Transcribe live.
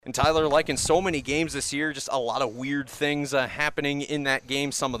And Tyler, like in so many games this year, just a lot of weird things happening in that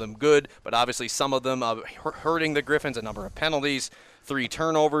game, some of them good, but obviously some of them hurting the Griffins, a number of penalties. 3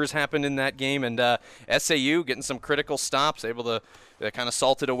 turnovers happened in that game, and SAU getting some critical stops, able to kind of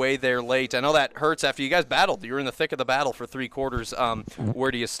salt it away there late. I know that hurts after you guys battled. You were in the thick of the battle for 3 quarters.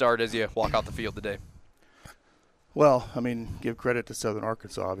 Where do you start as you walk off the field today? Well, I mean, give credit to Southern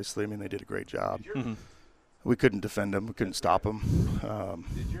Arkansas, obviously. I mean, they did a great job. Mm-hmm. We couldn't defend them. We couldn't stop them.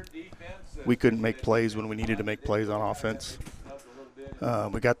 We couldn't make plays when we needed to make plays on offense.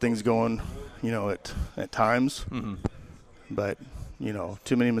 We got things going, at times. Mm-hmm. But,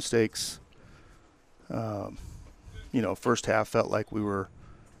 too many mistakes. First half felt like we were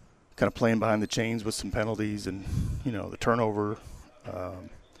kind of playing behind the chains with some penalties and, the turnover,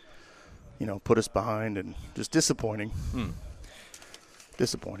 put us behind and just disappointing.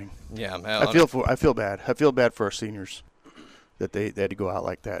 Disappointing. Yeah, I feel bad. I feel bad for our seniors that they had to go out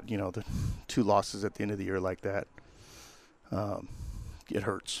like that. The 2 losses at the end of the year like that. It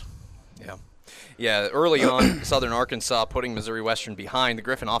hurts. Yeah. Yeah, early on, Southern Arkansas putting Missouri Western behind. The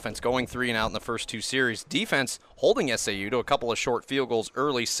Griffin offense going 3-and-out in the first 2 series. Defense holding SAU to a couple of short field goals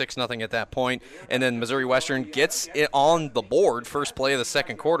early, 6-0 at that point. And then Missouri Western gets it on the board. First play of the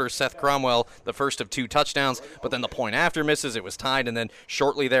second quarter, Seth Cromwell, the first of 2 touchdowns. But then the point after misses. It was tied. And then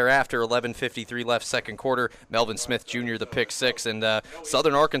shortly thereafter, 11:53 left second quarter, Melvin Smith Jr., the pick 6. And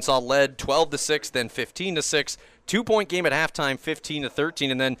Southern Arkansas led 12-6, then 15-6. 2-point game at halftime,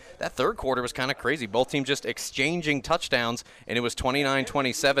 15-13, and then that third quarter was kind of crazy. Both teams just exchanging touchdowns, and it was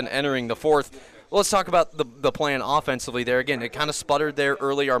 29-27 entering the fourth. Well, let's talk about the plan offensively there. Again, it kind of sputtered there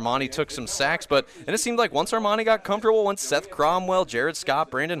early. Armani took some sacks, and it seemed like once Armani got comfortable, once Seth Cromwell, Jared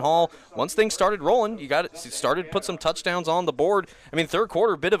Scott, Brandon Hall, once things started rolling, you started to put some touchdowns on the board. I mean, third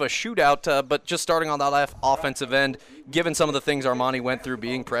quarter, a bit of a shootout, but just starting on that offensive end, given some of the things Armani went through,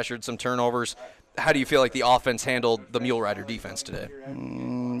 being pressured, some turnovers, how do you feel like the offense handled the Mule Rider defense today?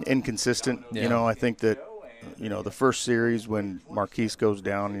 Inconsistent. Yeah. I think that, the first series when Marquise goes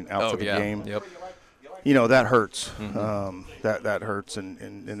down and out for the game, yep. That hurts. Mm-hmm. That hurts,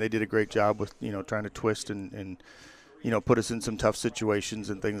 and they did a great job with, trying to twist and put us in some tough situations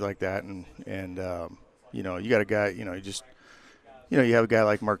and things like that. And you got a guy, you have a guy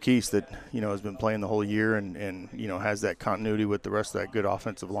like Marquise that, has been playing the whole year and has that continuity with the rest of that good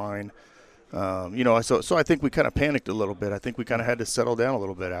offensive line. So I think we kind of panicked a little bit. I think we kind of had to settle down a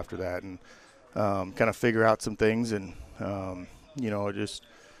little bit after that and kind of figure out some things and,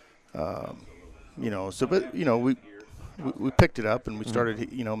 we picked it up and we started,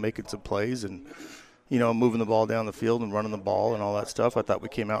 making some plays and, moving the ball down the field and running the ball and all that stuff. I thought we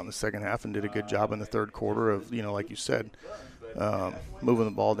came out in the second half and did a good job in the third quarter of, like you said, moving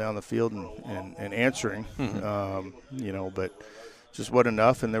the ball down the field and answering, but just wasn't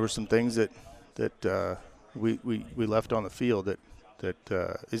enough, and there were some things that we left on the field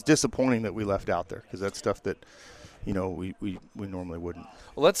that is disappointing that we left out there because that's stuff that we normally wouldn't.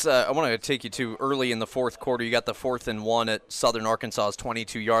 Well, I want to take you to early in the fourth quarter. You got the 4th and 1 at Southern Arkansas's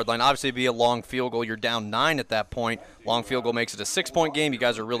 22-yard line. Obviously, it'd be a long field goal. You're down 9 at that point. Long field goal makes it a 6-point game. You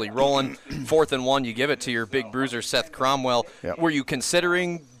guys are really rolling. 4th and 1, you give it to your big bruiser, Seth Cromwell. Yep. Were you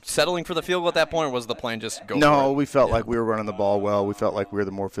considering settling for the field goal at that point, or was the plan just go for it? No, we felt like we were running the ball well. We felt like we were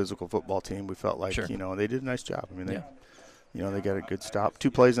the more physical football team. We felt like, sure. They did a nice job. I mean, they got a good stop. 2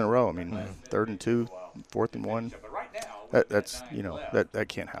 plays in a row. I mean, 3rd and 2, 4th and 1. That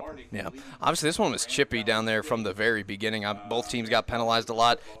can't happen. Yeah. Obviously, this one was chippy down there from the very beginning. Both teams got penalized a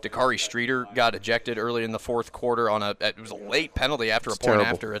lot. Dakari Streeter got ejected early in the fourth quarter it was a late penalty after a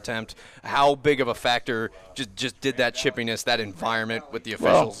point-after attempt. How big of a factor just did that chippiness, that environment with the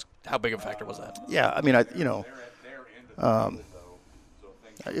officials? How big of a factor was that? Yeah, I mean, it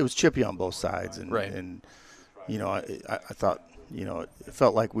was chippy on both sides, and right. And I thought it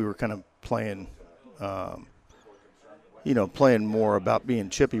felt like we were kind of playing. Playing more about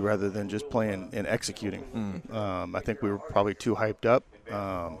being chippy rather than just playing and executing. I think we were probably too hyped up.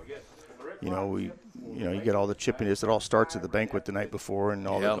 You get all the chippiness. It all starts at the banquet the night before, and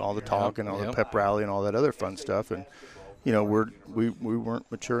all the talk and all the pep rally and all that other fun stuff. And we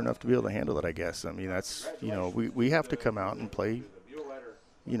weren't mature enough to be able to handle it, I guess. I mean, that's we have to come out and play.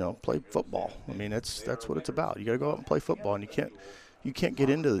 Play football. I mean, that's what it's about. You got to go out and play football, and you can't get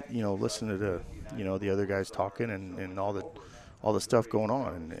into listening to the other guys talking and all the stuff going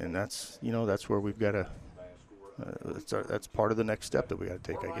on, and that's that's where we've got to that's part of the next step that we got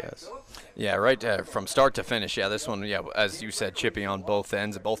to take, I guess. Yeah, right. From start to finish, this one, as you said, chippy on both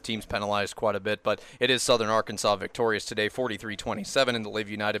ends. Both teams penalized quite a bit, but it is Southern Arkansas victorious today, 43-27 in the Live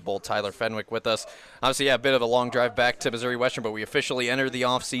United Bowl. Tyler Fenwick with us. Obviously, a bit of a long drive back to Missouri Western, but we officially enter the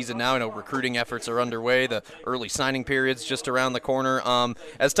offseason now. I know recruiting efforts are underway. The early signing period's just around the corner.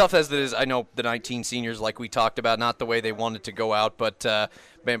 As tough as it is, I know the 19 seniors, like we talked about, not the way they wanted to go out, but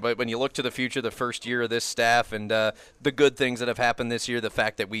when you look to the future, the first year of this staff and the good things that have happened this year, the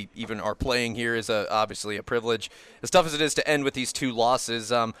fact that we even are playing here is obviously a privilege. As tough as it is to end with these 2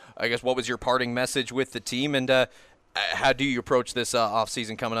 losses, I guess what was your parting message with the team, and how do you approach this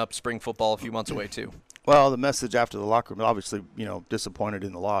offseason coming up, spring football a few months away too? Well, the message after the locker room, obviously, disappointed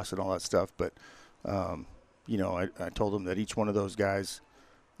in the loss and all that stuff, but, I told them that each one of those guys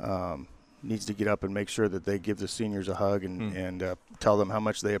needs to get up and make sure that they give the seniors a hug and tell them how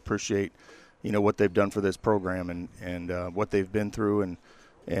much they appreciate, what they've done for this program and what they've been through.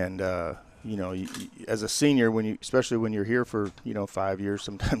 And as a senior, especially when you're here for, 5 years,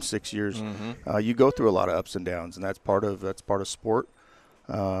 sometimes 6 years, you go through a lot of ups and downs, and that's part of sport.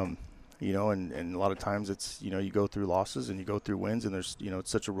 And a lot of times it's, you go through losses and you go through wins, and there's,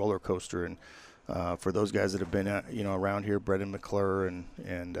 it's such a roller coaster. And for those guys that have been, around here, Brendan McClure and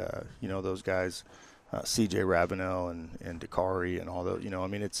those guys, C.J. Ravenel and Dakari and all those,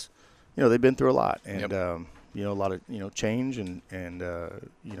 it's, they've been through a lot and, a lot of, change and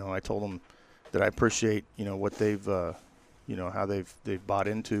I told them that I appreciate, what they've, how they've bought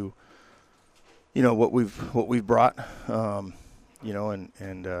into, what we've brought, and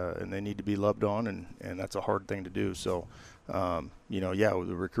they need to be loved on and that's a hard thing to do. So,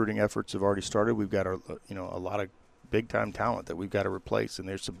 the recruiting efforts have already started. We've got a lot of big time talent that we've got to replace, and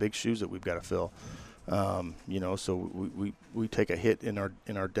there's some big shoes that we've got to fill. So we take a hit in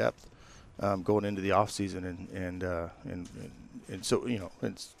our depth going into the off season, and so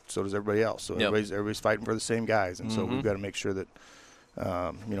and so does everybody else. So everybody's fighting for the same guys, and so we've got to make sure that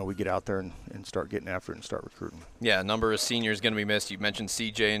we get out there and start getting after it and start recruiting. Yeah, a number of seniors going to be missed. You mentioned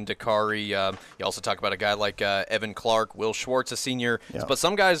CJ and Dakari. You also talk about a guy like Evan Clark, Will Schwartz, a senior. Yeah. But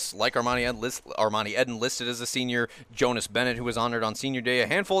some guys like Armani Eden listed as a senior, Jonas Bennett, who was honored on senior day. A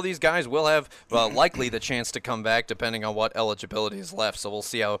handful of these guys will have likely the chance to come back depending on what eligibility is left. So we'll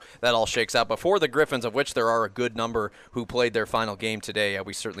see how that all shakes out. But for the Griffins, of which there are a good number who played their final game today,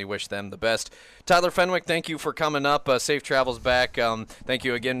 we certainly wish them the best. Tyler Fenwick, thank you for coming up. Safe travels back. Thank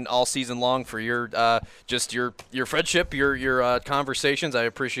you again all season long for your friendship, your conversations. I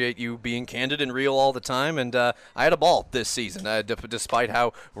appreciate you being candid and real all the time, and I had a ball this season, despite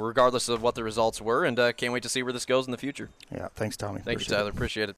regardless of what the results were, and can't wait to see where this goes in the future. Yeah, thanks, Tommy. Thank you, Tyler. Appreciate it.